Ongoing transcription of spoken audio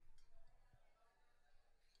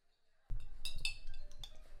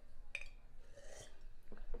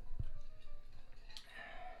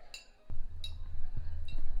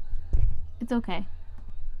It's okay.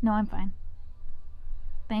 No, I'm fine.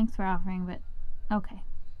 Thanks for offering, but okay.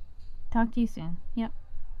 Talk to you soon. Yep.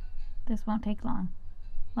 This won't take long.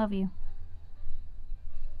 Love you.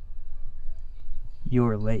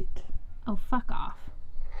 You're late. Oh, fuck off.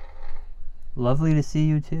 Lovely to see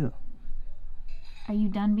you too. Are you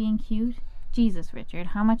done being cute? Jesus, Richard,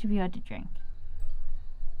 how much have you had to drink?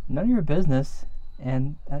 None of your business.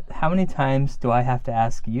 And how many times do I have to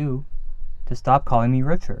ask you to stop calling me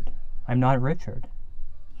Richard? I'm not Richard.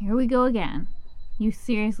 Here we go again. You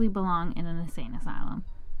seriously belong in an insane asylum.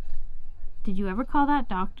 Did you ever call that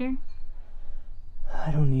doctor?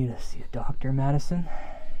 I don't need to see a doctor, Madison.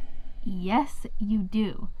 Yes, you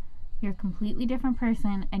do. You're a completely different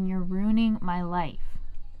person and you're ruining my life.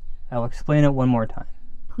 I'll explain it one more time.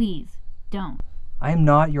 Please, don't. I am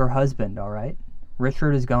not your husband, all right?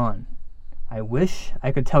 Richard is gone. I wish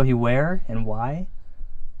I could tell you where and why,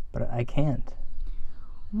 but I can't.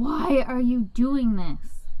 Why are you doing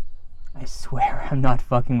this? I swear I'm not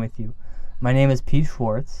fucking with you. My name is Pete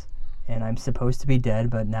Schwartz, and I'm supposed to be dead,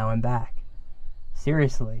 but now I'm back.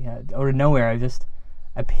 Seriously, out of nowhere, I just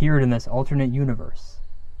appeared in this alternate universe,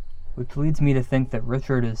 which leads me to think that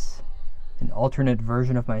Richard is an alternate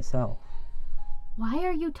version of myself. Why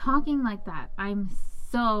are you talking like that? I'm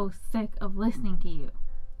so sick of listening to you.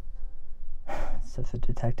 Such a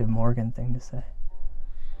Detective Morgan thing to say.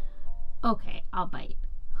 Okay, I'll bite.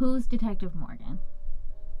 Who's Detective Morgan?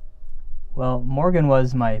 Well, Morgan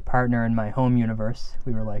was my partner in my home universe.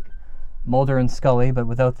 We were like Mulder and Scully, but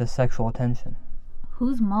without the sexual tension.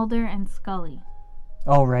 Who's Mulder and Scully?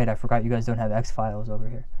 Oh, right, I forgot you guys don't have X-Files over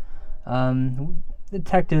here.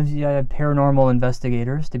 Detectives, yeah, paranormal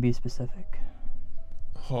investigators, to be specific.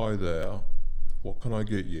 Hi there. What can I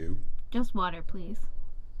get you? Just water, please.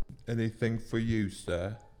 Anything for you,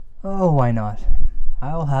 sir? Oh, why not?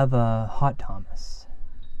 I'll have a hot Thomas.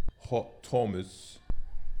 Hot Thomas?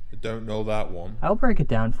 I don't know that one. I'll break it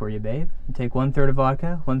down for you, babe. You take 1/3 of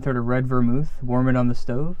vodka, 1/3 of red vermouth, warm it on the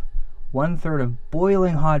stove, 1/3 of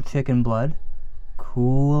boiling hot chicken blood,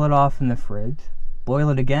 cool it off in the fridge, boil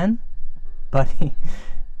it again. Buddy,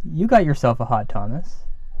 you got yourself a hot Thomas.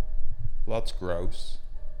 That's gross.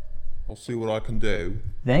 I'll see what I can do.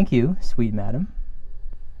 Thank you, sweet madam.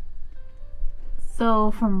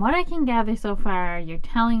 So, from what I can gather so far, you're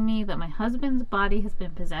telling me that my husband's body has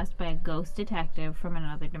been possessed by a ghost detective from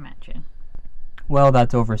another dimension. Well,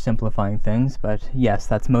 that's oversimplifying things, but yes,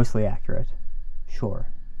 that's mostly accurate. Sure.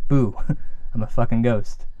 Boo. I'm a fucking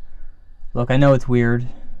ghost. Look, I know it's weird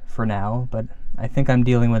for now, but I think I'm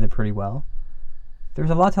dealing with it pretty well.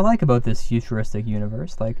 There's a lot to like about this futuristic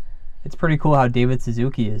universe. Like, it's pretty cool how David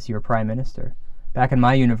Suzuki is your prime minister. Back in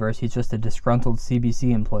my universe, he's just a disgruntled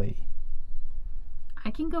CBC employee. I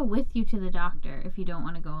can go with you to the doctor if you don't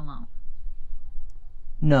want to go alone.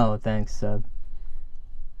 No, thanks.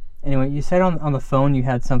 Anyway, you said on the phone you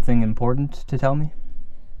had something important to tell me?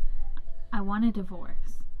 I want a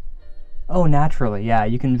divorce. Oh, naturally, yeah,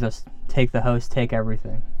 you can just take the house, take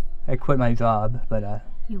everything. I quit my job, but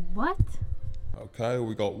You what? Okay,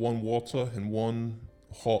 we got 1 water and 1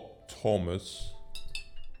 hot Thomas.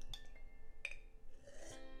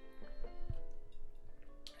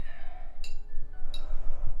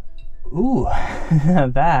 Ooh,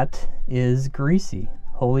 that is greasy.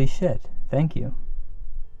 Holy shit, thank you.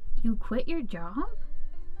 You quit your job?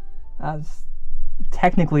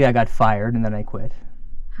 Technically I got fired and then I quit.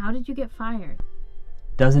 How did you get fired?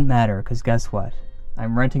 Doesn't matter, because guess what?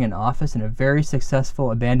 I'm renting an office in a very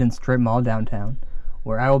successful abandoned strip mall downtown,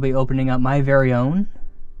 where I will be opening up my very own,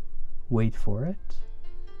 wait for it,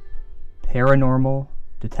 paranormal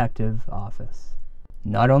detective office.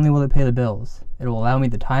 Not only will it pay the bills, it will allow me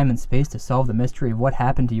the time and space to solve the mystery of what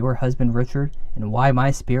happened to your husband Richard and why my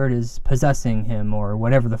spirit is possessing him or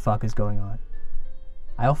whatever the fuck is going on.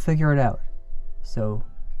 I'll figure it out. So,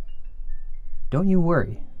 don't you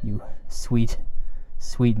worry, you sweet,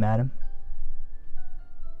 sweet madam.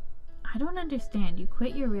 I don't understand. You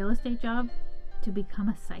quit your real estate job to become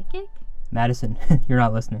a psychic? Madison, you're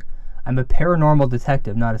not listening. I'm a paranormal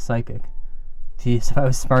detective, not a psychic. Geez, if I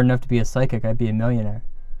was smart enough to be a psychic, I'd be a millionaire.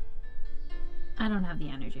 I don't have the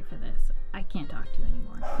energy for this. I can't talk to you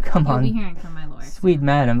anymore. Come on. You'll be hearing from my lawyer. Sweet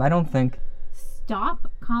madam, I don't think...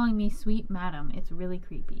 Stop calling me sweet madam. It's really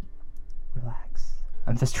creepy. Relax.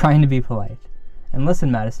 I'm just trying to be polite. And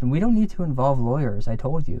listen, Madison, we don't need to involve lawyers, I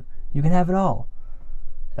told you. You can have it all.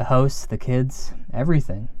 The house, the kids,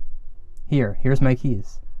 everything. Here's my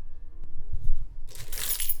keys.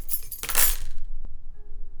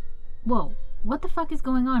 Whoa, what the fuck is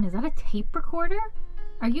going on? Is that a tape recorder?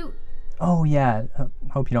 Are you... Oh, yeah,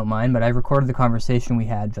 hope you don't mind, but I recorded the conversation we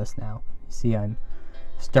had just now. You see, I'm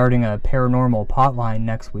starting a paranormal potline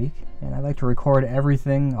next week, and I'd like to record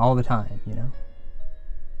everything all the time, you know?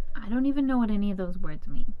 I don't even know what any of those words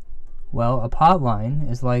mean. Well, a potline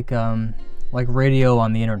is like radio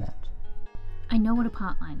on the internet. I know what a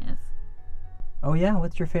potline is. Oh yeah?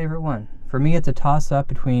 What's your favorite one? For me, it's a toss-up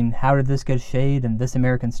between How Did This Get Shade and This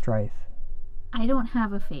American Strife. I don't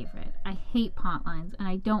have a favorite. I hate potlines, and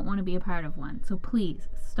I don't want to be a part of one, so please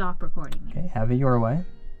stop recording me. Okay, have it your way.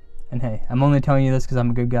 And hey, I'm only telling you this because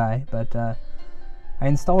I'm a good guy, but I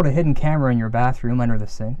installed a hidden camera in your bathroom under the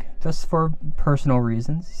sink, just for personal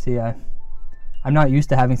reasons. You see, I'm not used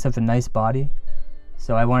to having such a nice body,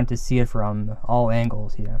 so I wanted to see it from all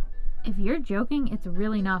angles, you know. If you're joking, it's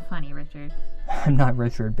really not funny, Richard. I'm not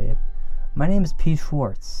Richard, babe. My name is Pete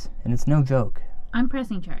Schwartz, and it's no joke. I'm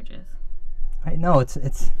pressing charges. No,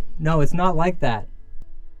 it's not like that.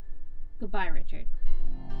 Goodbye, Richard.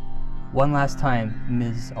 One last time,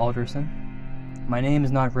 Ms. Alderson. My name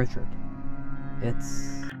is not Richard.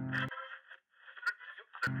 It's...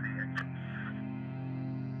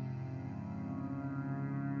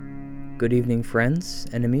 Good evening, friends,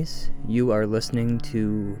 enemies. You are listening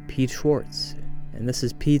to Pete Schwartz, and this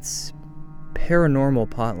is Pete's Paranormal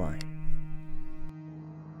Potline.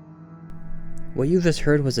 What you just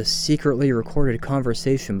heard was a secretly recorded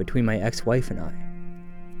conversation between my ex-wife and I,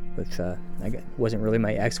 which I guess wasn't really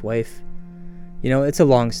my ex-wife. You know, it's a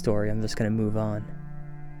long story. I'm just gonna move on.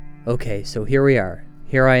 Okay, so here we are.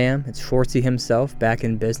 Here I am. It's Schwartzy himself, back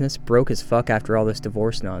in business, broke as fuck after all this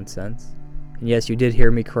divorce nonsense. And yes, you did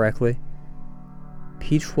hear me correctly.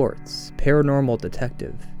 Pete Schwartz, paranormal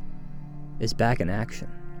detective, is back in action.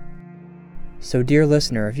 So dear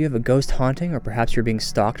listener, if you have a ghost haunting or perhaps you're being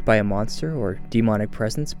stalked by a monster or demonic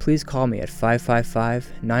presence, please call me at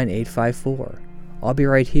 555-9854. I'll be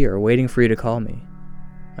right here waiting for you to call me.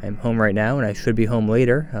 I am home right now and I should be home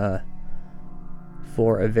later,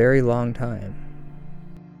 for a very long time.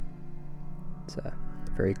 It's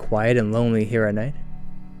very quiet and lonely here at night.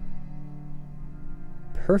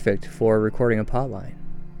 Perfect for recording a potline.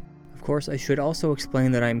 Of course, I should also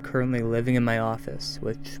explain that I am currently living in my office,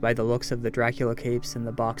 which, by the looks of the Dracula capes and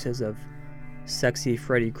the boxes of sexy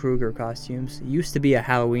Freddy Krueger costumes, used to be a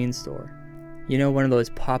Halloween store. You know, one of those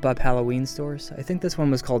pop-up Halloween stores? I think this one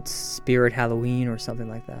was called Spirit Halloween or something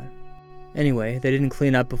like that. Anyway, they didn't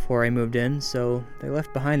clean up before I moved in, so they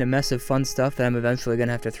left behind a mess of fun stuff that I'm eventually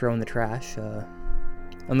gonna have to throw in the trash,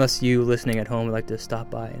 unless you listening at home would like to stop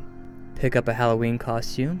by and pick up a Halloween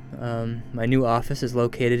costume. My new office is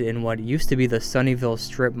located in what used to be the Sunnyvale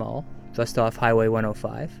Strip Mall, just off Highway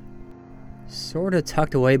 105. Sorta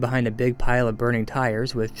tucked away behind a big pile of burning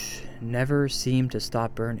tires, which never seem to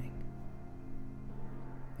stop burning.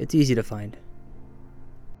 It's easy to find.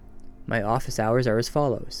 My office hours are as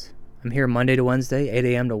follows. I'm here Monday to Wednesday, 8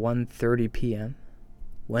 a.m. to 1:30 p.m.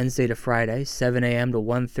 Wednesday to Friday, 7 a.m. to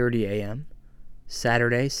 1:30 a.m.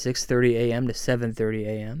 Saturday, 6:30 a.m. to 7:30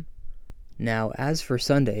 a.m. Now, as for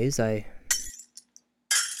Sundays,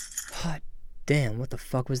 Hot damn, what the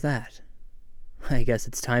fuck was that? I guess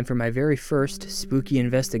it's time for my very first spooky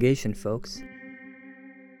investigation, folks.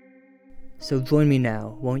 So join me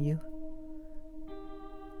now, won't you?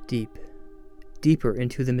 Deeper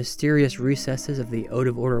into the mysterious recesses of the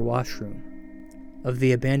out-of-order washroom, of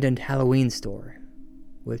the abandoned Halloween store,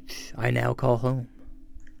 which I now call home.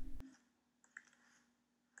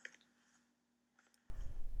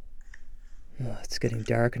 Oh, it's getting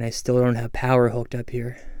dark and I still don't have power hooked up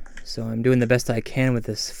here, so I'm doing the best I can with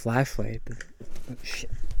this flashlight, but... Oh,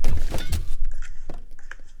 shit.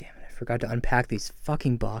 Damn it, I forgot to unpack these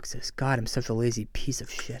fucking boxes. God, I'm such a lazy piece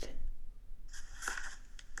of shit.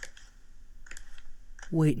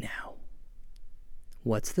 Wait now.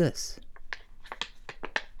 What's this?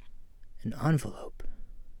 An envelope.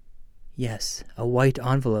 Yes, a white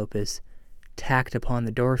envelope is tacked upon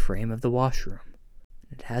the doorframe of the washroom.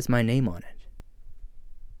 It has my name on it.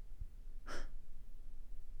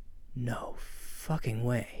 No fucking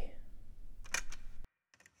way.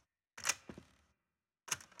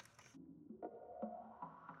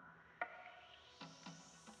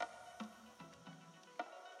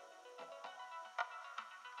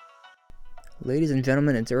 Ladies and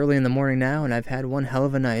gentlemen, it's early in the morning now, and I've had one hell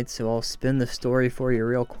of a night, so I'll spin the story for you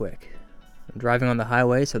real quick. I'm driving on the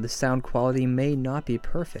highway, so the sound quality may not be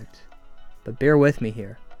perfect, but bear with me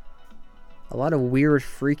here. A lot of weird,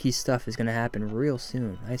 freaky stuff is going to happen real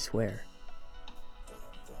soon, I swear.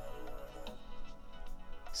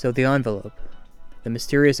 So the envelope. The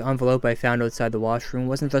mysterious envelope I found outside the washroom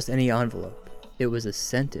wasn't just any envelope. It was a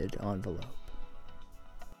scented envelope.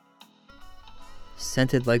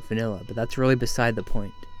 Scented like vanilla, but that's really beside the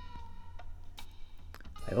point.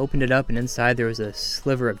 I opened it up, and inside there was a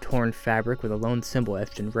sliver of torn fabric with a lone symbol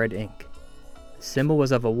etched in red ink. The symbol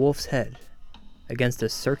was of a wolf's head against a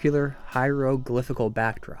circular hieroglyphical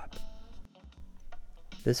backdrop.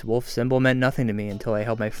 This wolf symbol meant nothing to me until I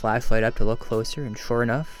held my flashlight up to look closer, and sure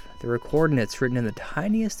enough, there were coordinates written in the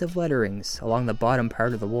tiniest of letterings along the bottom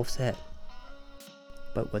part of the wolf's head.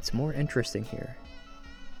 But what's more interesting here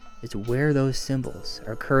is where those symbols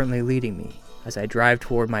are currently leading me as I drive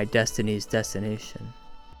toward my destiny's destination.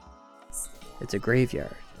 It's a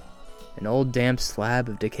graveyard, an old damp slab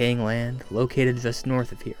of decaying land located just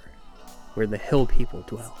north of here, where the hill people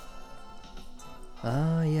dwell.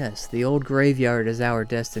 Ah yes, the old graveyard is our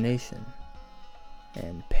destination,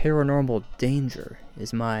 and paranormal danger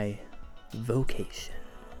is my vocation.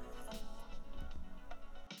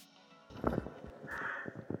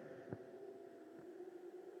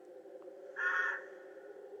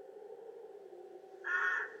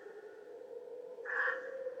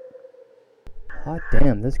 Hot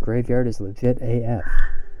damn, this graveyard is legit AF.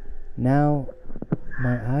 Now,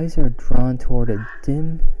 my eyes are drawn toward a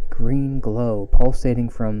dim green glow pulsating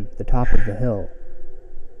from the top of the hill.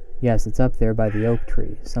 Yes, it's up there by the oak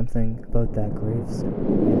tree. Something about that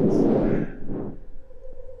gravestone.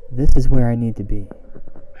 Yes. This is where I need to be.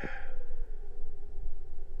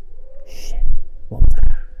 Shit. What was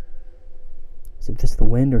that? Is it just the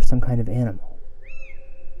wind or some kind of animal?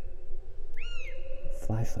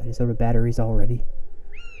 Flashlight is out of batteries already.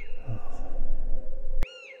 Oh.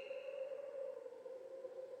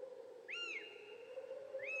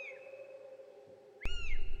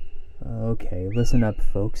 Okay, listen up,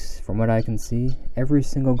 folks. From what I can see, every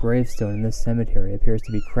single gravestone in this cemetery appears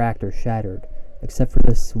to be cracked or shattered, except for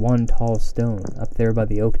this one tall stone up there by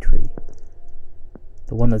the oak tree.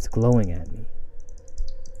 The one that's glowing at me.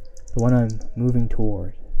 The one I'm moving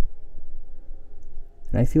toward.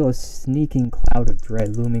 And I feel a sneaking cloud of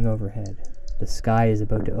dread looming overhead. The sky is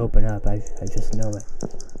about to open up, I just know it.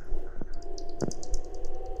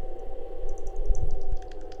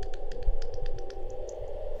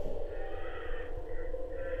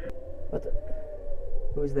 What the?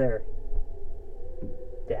 Who's there?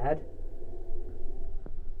 Dad?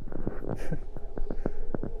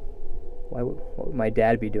 What would my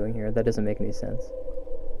dad be doing here? That doesn't make any sense.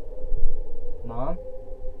 Mom?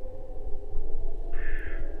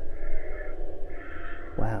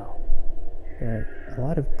 Wow. There are a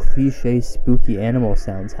lot of cliche spooky animal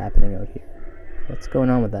sounds happening out here. What's going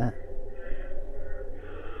on with that?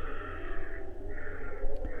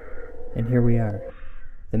 And here we are.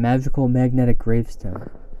 The magical magnetic gravestone.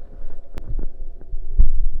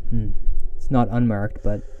 It's not unmarked,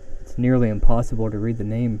 but it's nearly impossible to read the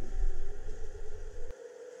name.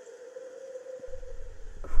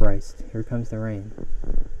 Christ, here comes the rain.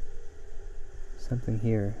 Something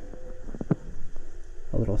here.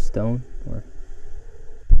 A little stone or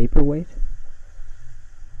paperweight?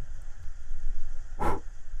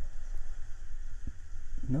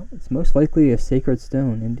 No, it's most likely a sacred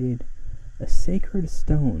stone, indeed. A sacred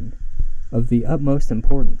stone of the utmost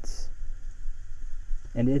importance.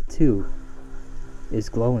 And it, too, is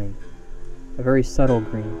glowing. A very subtle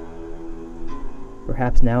green.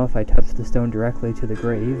 Perhaps now if I touch the stone directly to the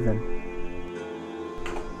grave, then...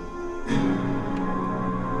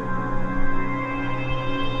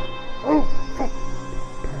 Oh!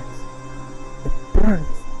 It burns!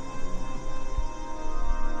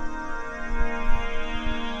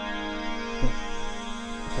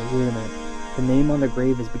 Okay, wait a minute. The name on the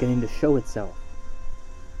grave is beginning to show itself.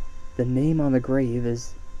 The name on the grave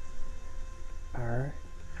is...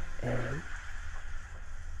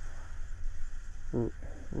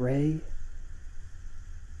 Ray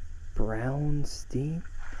Brownstein?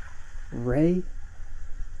 Ray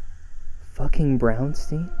fucking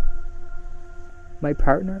Brownstein? My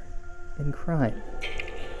partner in crime.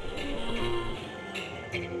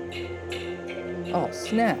 Oh,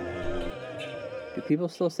 snap. Do people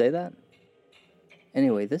still say that?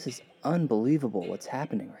 Anyway, this is unbelievable what's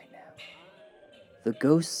happening right now. The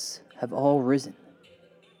ghosts have all risen.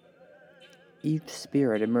 Each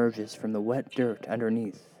spirit emerges from the wet dirt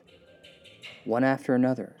underneath, one after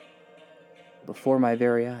another, before my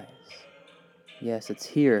very eyes. Yes, it's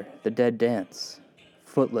here the dead dance,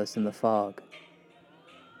 footless in the fog,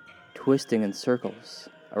 twisting in circles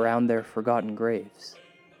around their forgotten graves,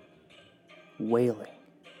 wailing.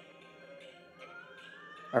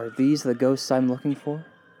 Are these the ghosts I'm looking for?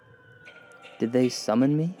 Did they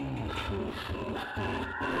summon me?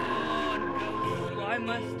 Why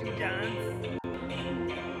must you dance?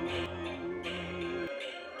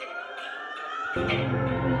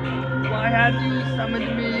 Why have you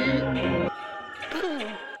summoned me?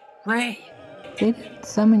 Ray! They didn't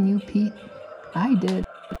summon you, Pete. I did.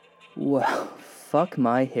 Well, fuck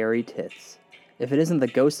my hairy tits. If it isn't the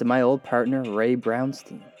ghost of my old partner, Ray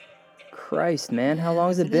Brownstein. Christ, man, how long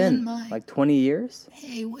has If it it isn't been? my- Like 20 years?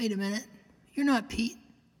 Hey, wait a minute. You're not Pete.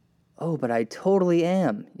 Oh, but I totally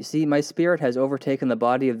am. You see, my spirit has overtaken the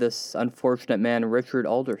body of this unfortunate man, Richard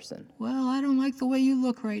Alderson. Well, I don't like the way you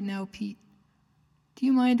look right now, Pete. Do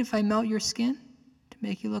you mind if I melt your skin? To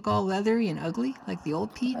make you look all leathery and ugly, like the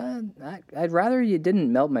old Pete? I'd rather you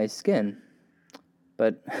didn't melt my skin.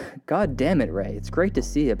 But, god damn it, Ray, it's great to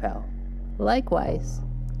see you, pal. Likewise.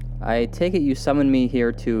 I take it you summoned me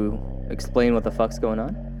here to explain what the fuck's going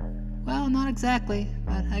on? Well, not exactly,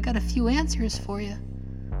 but I got a few answers for you.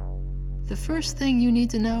 The first thing you need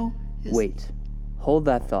to know is... Wait. Hold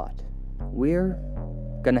that thought. We're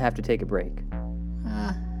gonna have to take a break.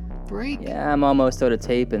 Break? Yeah, I'm almost out of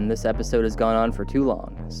tape and this episode has gone on for too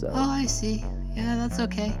long, so... Oh, I see. Yeah, that's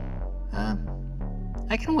okay.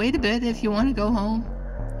 I can wait a bit if you want to go home.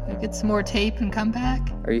 Get some more tape and come back.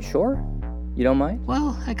 Are you sure? You don't mind?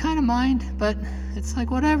 Well, I kind of mind, but it's like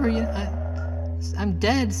whatever. I'm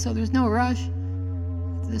dead, so there's no rush.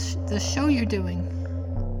 The show you're doing,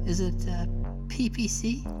 is it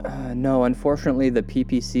PPC? No, unfortunately the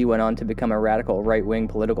PPC went on to become a radical right-wing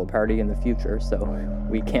political party in the future, so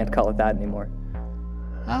we can't call it that anymore.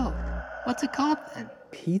 Oh, what's it called then?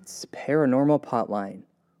 Pete's Paranormal Potline.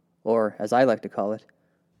 Or, as I like to call it,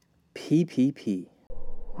 PPP.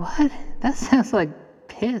 What? That sounds like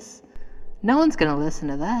piss. No one's gonna listen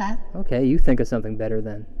to that. Okay, you think of something better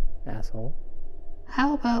then, asshole.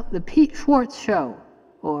 How about the Pete Schwartz Show?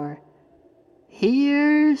 Or,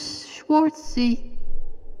 Here's Schwartzy.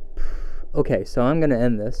 Okay, so I'm gonna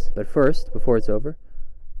end this, but first, before it's over,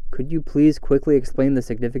 could you please quickly explain the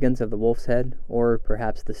significance of the wolf's head, or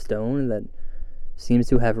perhaps the stone that seems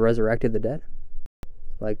to have resurrected the dead?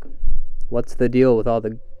 Like, what's the deal with all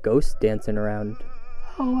the ghosts dancing around?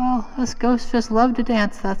 Oh well, us ghosts just love to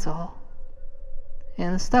dance, that's all.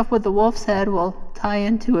 And the stuff with the wolf's head will tie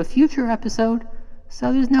into a future episode,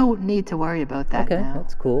 so there's no need to worry about that Okay, now.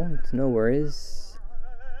 that's cool. It's no worries.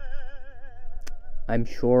 I'm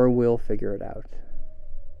sure we'll figure it out.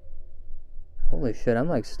 Holy shit, I'm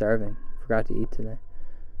like starving. Forgot to eat today.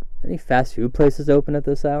 Any fast food places open at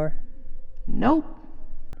this hour? Nope.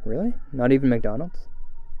 Really? Not even McDonald's?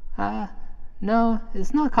 No,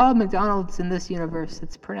 it's not called McDonald's in this universe.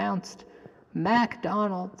 It's pronounced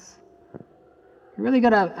MacDonald's. You really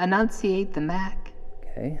gotta enunciate the Mac.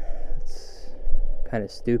 Okay, that's kind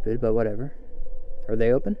of stupid, but whatever. Are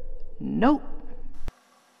they open? Nope.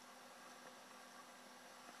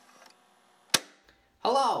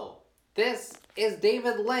 Hello, this is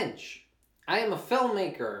David Lynch. I am a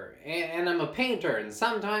filmmaker, and I'm a painter, and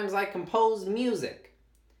sometimes I compose music.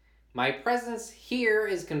 My presence here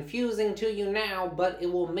is confusing to you now, but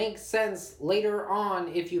it will make sense later on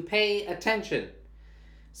if you pay attention.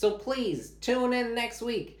 So please tune in next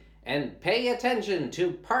week and pay attention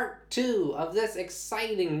to part 2 of this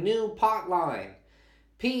exciting new potline.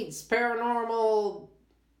 Pete's Paranormal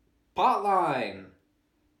Potline.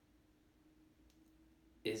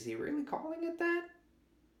 Is he really calling it that?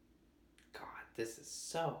 God, this is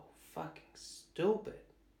so fucking stupid.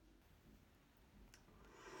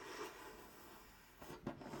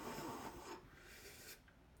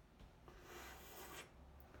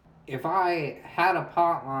 If I had a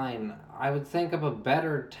potline, I would think of a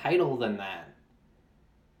better title than that.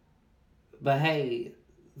 But hey,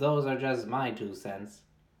 those are just my 2 cents.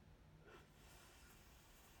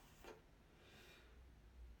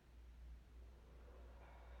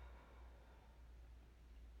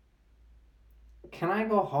 Can I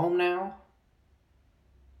go home now?